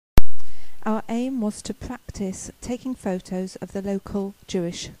Our aim was to practice taking photos of the local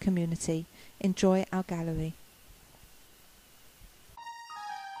Jewish community. Enjoy our gallery.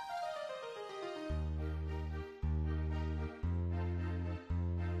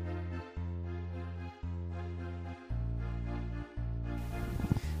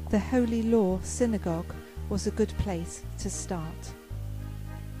 The Holy Law Synagogue was a good place to start.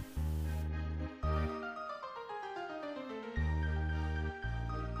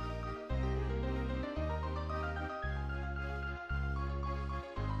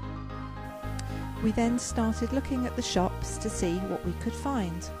 We then started looking at the shops to see what we could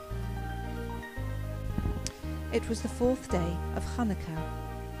find. It was the 4th day of Hanukkah,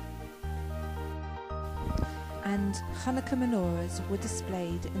 and Hanukkah menorahs were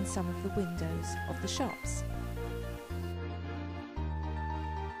displayed in some of the windows of the shops.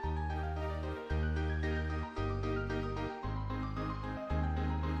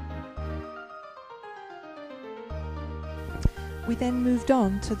 We then moved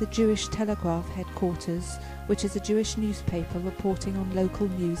on to the Jewish Telegraph headquarters, which is a Jewish newspaper reporting on local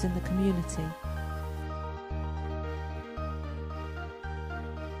news in the community.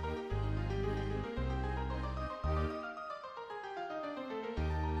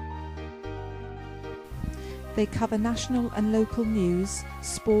 They cover national and local news,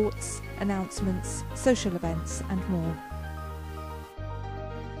 sports, announcements, social events and more.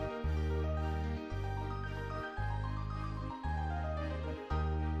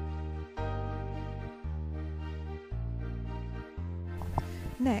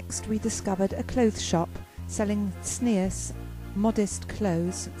 Next, we discovered a clothes shop selling tznius, modest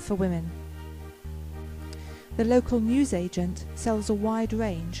clothes for women. The local newsagent sells a wide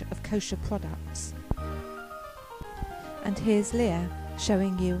range of kosher products. And here's Leah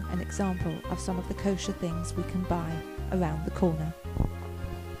showing you an example of some of the kosher things we can buy around the corner.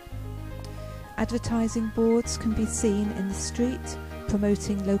 Advertising boards can be seen in the street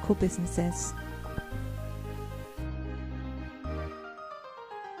promoting local businesses.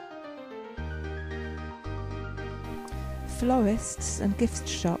 Florists and gift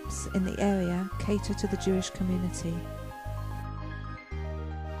shops in the area cater to the Jewish community.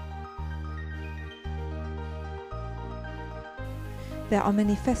 There are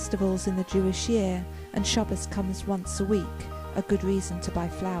many festivals in the Jewish year, and Shabbos comes once a week, a good reason to buy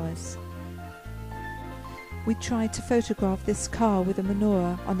flowers. We tried to photograph this car with a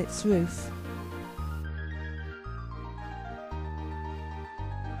menorah on its roof.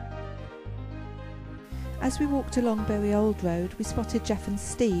 As we walked along Bury Old Road, we spotted Jeff and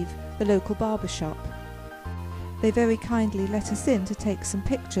Steve, the local barber shop. They very kindly let us in to take some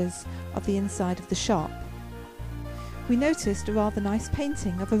pictures of the inside of the shop. We noticed a rather nice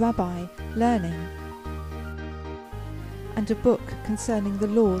painting of a rabbi learning, and a book concerning the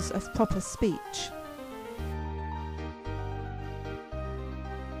laws of proper speech.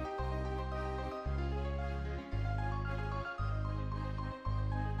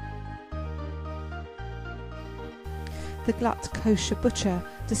 The Glut kosher butcher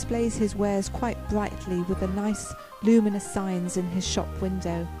displays his wares quite brightly with the nice luminous signs in his shop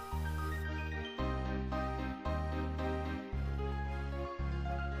window.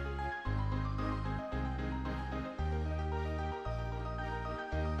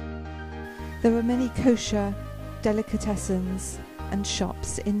 There are many kosher delicatessens and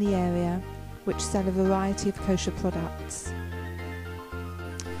shops in the area which sell a variety of kosher products.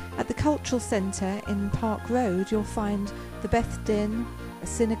 At the Cultural Centre in Park Road you'll find the Beth Din, a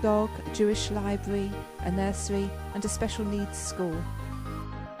synagogue, a Jewish library, a nursery and a special needs school.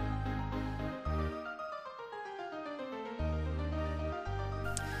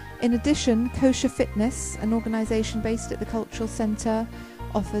 In addition, Kosher Fitness, an organisation based at the Cultural Centre,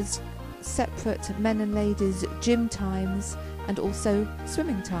 offers separate men and ladies gym times and also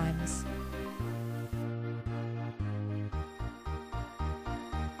swimming times.